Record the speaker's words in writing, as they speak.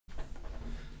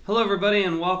Hello everybody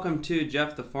and welcome to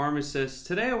Jeff the Pharmacist.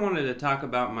 Today I wanted to talk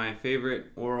about my favorite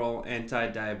oral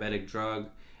anti-diabetic drug,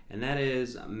 and that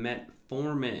is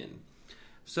metformin.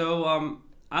 So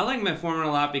I like metformin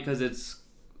a lot because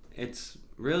it's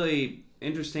really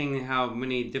interesting how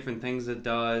many different things it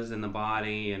does in the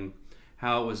body and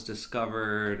how it was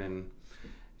discovered, and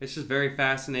it's just very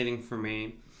fascinating for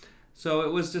me. So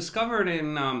it was discovered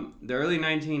in the early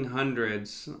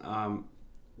 1900s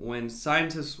when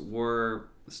scientists were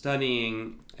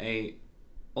studying a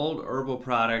old herbal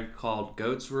product called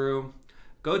goat's rue.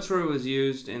 Goat's rue was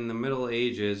used in the Middle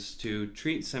Ages to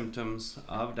treat symptoms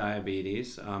of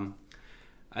diabetes.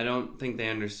 I don't think they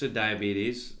understood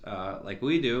diabetes like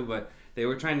we do, but they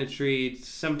were trying to treat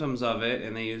symptoms of it,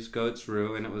 and they used goat's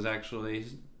rue, and it was actually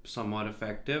somewhat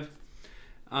effective.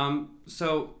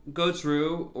 So goat's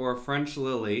rue, or French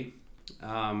lily,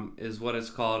 is what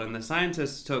it's called, and the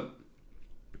scientists took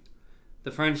the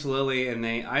French lily and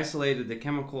they isolated the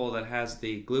chemical that has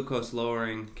the glucose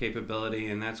lowering capability,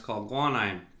 and that's called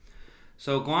guanine.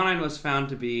 So guanine was found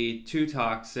to be too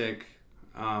toxic,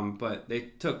 but they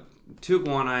took two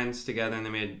guanines together and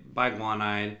they made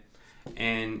biguanide,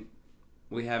 and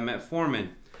we have metformin.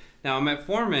 Now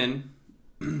metformin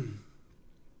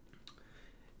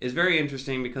is very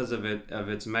interesting because of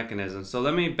its mechanism. So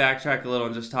let me backtrack a little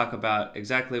and just talk about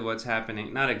exactly what's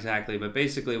happening, not exactly, but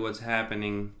basically what's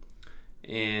happening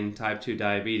in type 2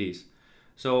 diabetes.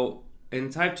 So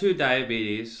in type 2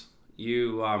 diabetes,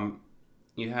 you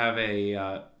have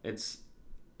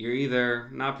you're either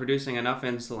not producing enough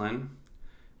insulin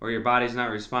or your body's not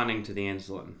responding to the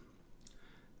insulin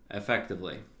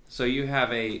effectively. So you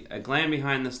have a gland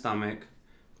behind the stomach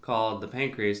called the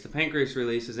pancreas. The pancreas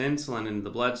releases insulin into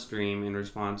the bloodstream in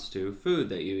response to food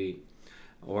that you eat,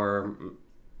 or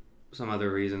some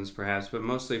other reasons perhaps, but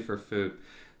mostly for food.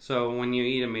 So when you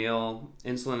eat a meal,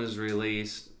 insulin is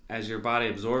released. As your body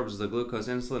absorbs the glucose,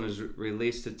 insulin is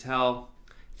released to tell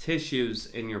tissues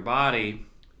in your body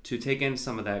to take in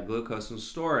some of that glucose and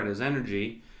store it as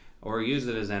energy, or use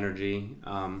it as energy.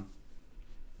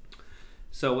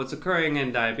 So what's occurring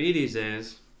in diabetes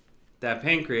is that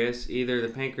pancreas, either the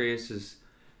pancreas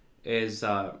is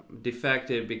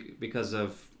defective because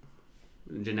of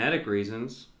genetic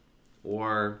reasons,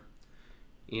 or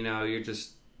you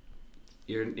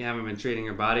haven't been treating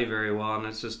your body very well and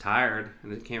it's just tired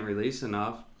and it can't release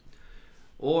enough,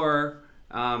 or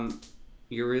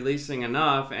you're releasing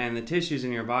enough and the tissues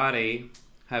in your body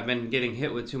have been getting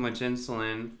hit with too much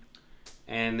insulin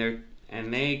and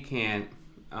they can't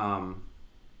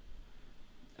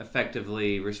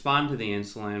effectively respond to the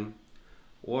insulin,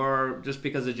 or just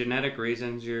because of genetic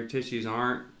reasons your tissues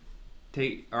aren't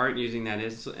using that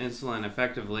insulin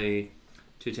effectively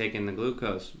to take in the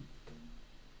glucose.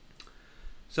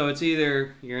 So it's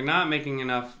either you're not making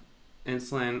enough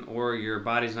insulin or your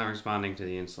body's not responding to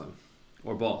the insulin,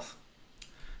 or both.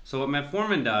 So what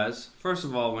metformin does, first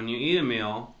of all, when you eat a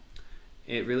meal,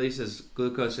 it releases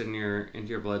glucose into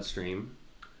your bloodstream.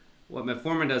 What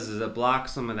metformin does is it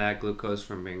blocks some of that glucose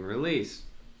from being released.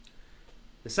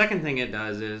 The second thing it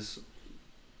does is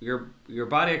your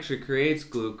body actually creates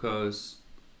glucose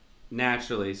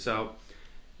naturally. So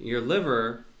your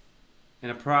liver, in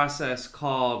a process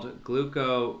called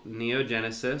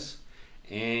gluconeogenesis,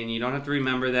 and you don't have to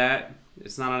remember that.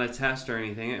 It's not on a test or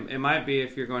anything. It might be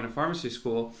if you're going to pharmacy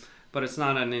school, but it's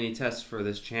not on any test for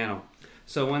this channel.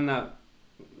 So when the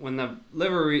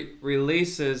liver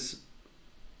releases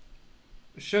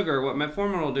sugar, what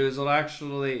metformin will do is it'll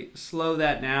actually slow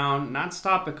that down, not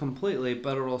stop it completely,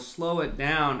 but it'll slow it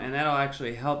down, and that'll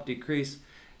actually help decrease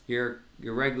your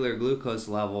regular glucose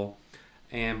level.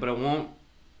 But it won't,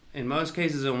 in most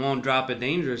cases, it won't drop it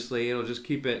dangerously. It'll just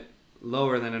keep it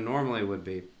lower than it normally would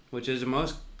be, which is in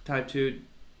most type 2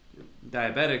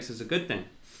 diabetics is a good thing.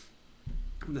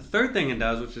 The third thing it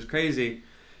does, which is crazy,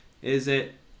 is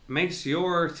it makes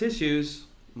your tissues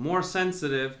more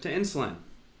sensitive to insulin.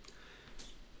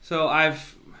 So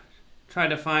I've tried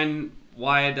to find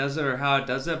why it does it or how it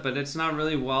does it, but it's not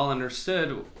really well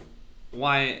understood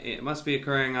why. It must be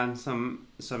occurring on some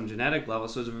genetic level.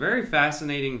 So it's a very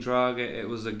fascinating drug. It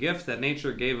was a gift that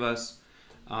nature gave us,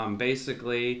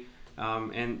 basically,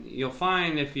 and you'll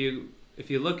find if you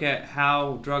look at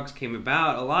how drugs came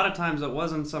about, a lot of times it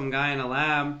wasn't some guy in a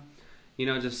lab,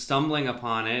 just stumbling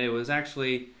upon it. It was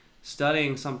actually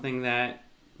studying something that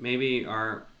maybe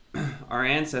our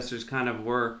ancestors kind of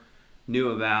knew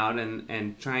about,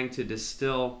 and trying to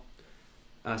distill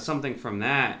something from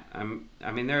that.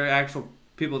 I mean, there are actual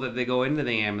people that they go into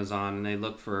the Amazon and they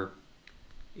look for,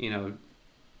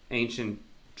 ancient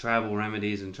travel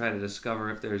remedies and try to discover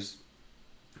if there's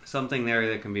something there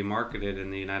that can be marketed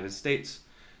in the United States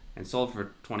and sold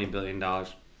for $20 billion.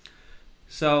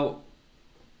 So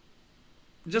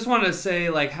just wanted to say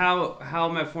like how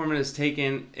metformin is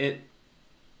taken. It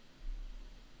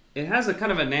has a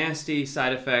kind of a nasty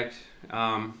side effect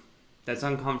that's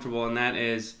uncomfortable, and that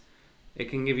is it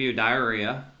can give you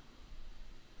diarrhea.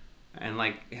 And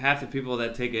like half the people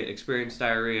that take it experience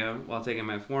diarrhea while taking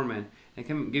metformin. It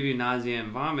can give you nausea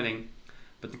and vomiting.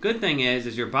 But the good thing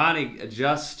is your body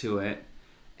adjusts to it,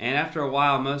 and after a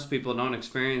while most people don't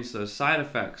experience those side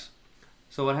effects.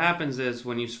 So what happens is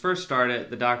when you first start it,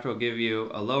 the doctor will give you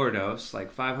a lower dose,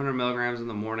 like 500 milligrams in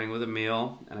the morning with a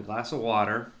meal and a glass of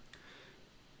water.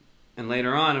 And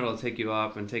later on it'll take you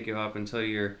up until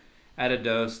you're at a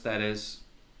dose that is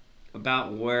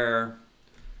about where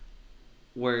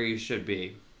you should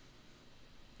be.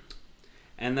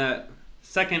 And the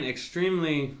second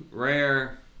extremely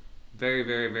rare, very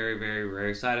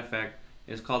rare side effect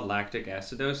is called lactic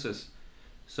acidosis.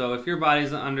 So if your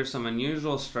body's under some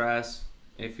unusual stress,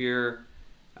 if you're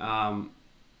going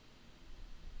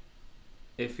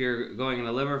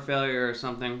into liver failure or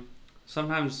something,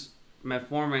 sometimes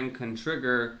metformin can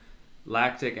trigger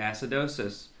lactic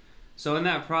acidosis. So in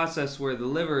that process where the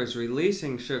liver is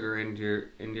releasing sugar into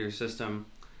your system,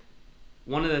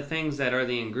 one of the things that are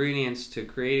the ingredients to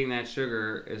creating that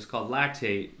sugar is called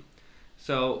lactate.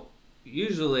 So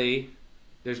usually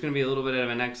there's going to be a little bit of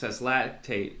an excess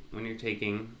lactate when you're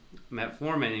taking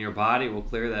metformin, and your body will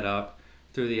clear that up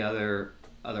through the other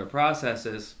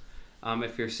processes.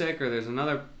 If you're sick or there's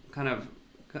another kind of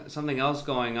something else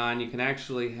going on, you can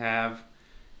actually have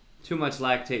too much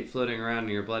lactate floating around in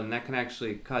your blood, and that can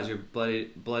actually cause your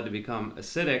blood to become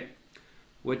acidic,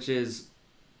 which is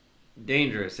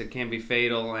dangerous. It can be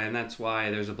fatal, and that's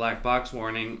why there's a black box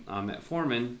warning on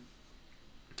metformin,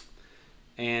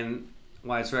 and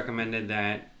why it's recommended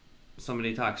that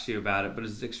somebody talks to you about it. But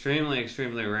it's extremely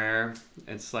rare.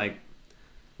 It's like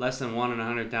less than 1 in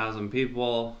 100,000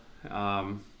 people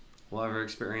will ever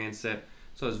experience it.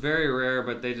 So it's very rare,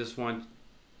 but you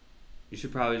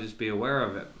should probably just be aware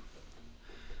of it.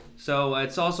 So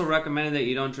it's also recommended that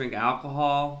you don't drink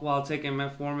alcohol while taking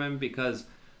metformin, because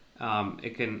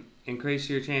it can increase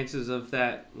your chances of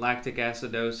that lactic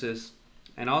acidosis.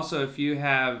 And also if you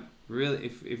have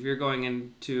if you're going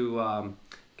into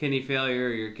kidney failure,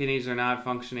 your kidneys are not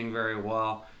functioning very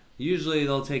well, usually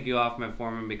they'll take you off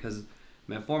metformin, because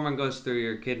metformin goes through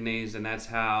your kidneys, and that's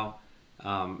how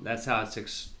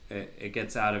it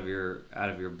gets out of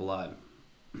your blood.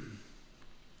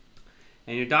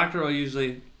 And your doctor will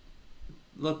usually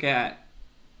look at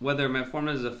whether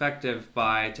metformin is effective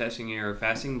by testing your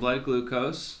fasting blood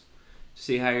glucose,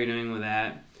 see how you're doing with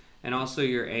that, and also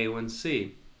your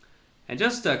A1C. And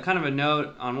just a kind of a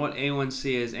note on what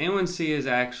A1C is. A1C is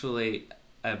actually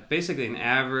basically an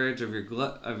average of your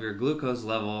glucose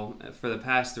level for the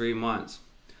past 3 months.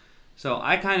 So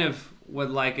I kind of would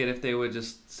like it if they would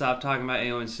just stop talking about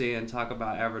A1C and talk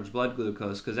about average blood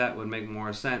glucose, because that would make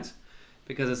more sense.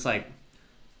 Because it's like,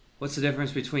 what's the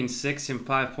difference between 6 and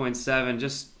 5.7?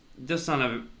 Just on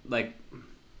a, like,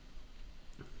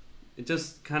 it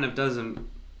just kind of doesn't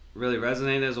really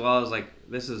resonate as well as like,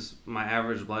 this is my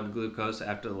average blood glucose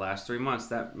after the last 3 months.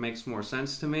 That makes more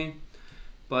sense to me.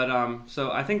 But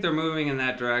so I think they're moving in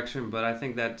that direction, but I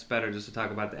think that's better just to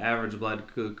talk about the average blood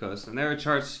glucose. And there are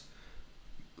charts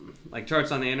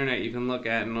on the internet you can look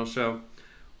at, and it'll show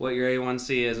what your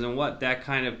A1C is and what that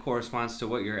kind of corresponds to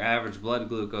what your average blood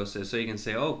glucose is. So you can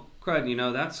say, oh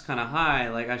crud, that's kind of high,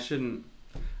 like I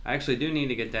actually do need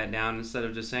to get that down, instead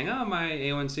of just saying, oh, my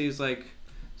A1C is like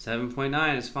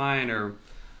 7.9, it's fine, or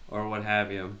what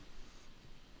have you.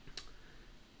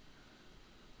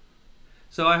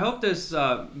 So I hope this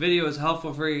video is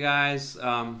helpful for you guys.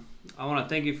 I want to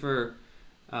thank you for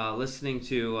listening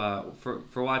to,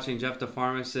 for watching Jeff the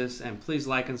Pharmacist, and please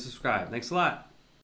like and subscribe. Thanks a lot.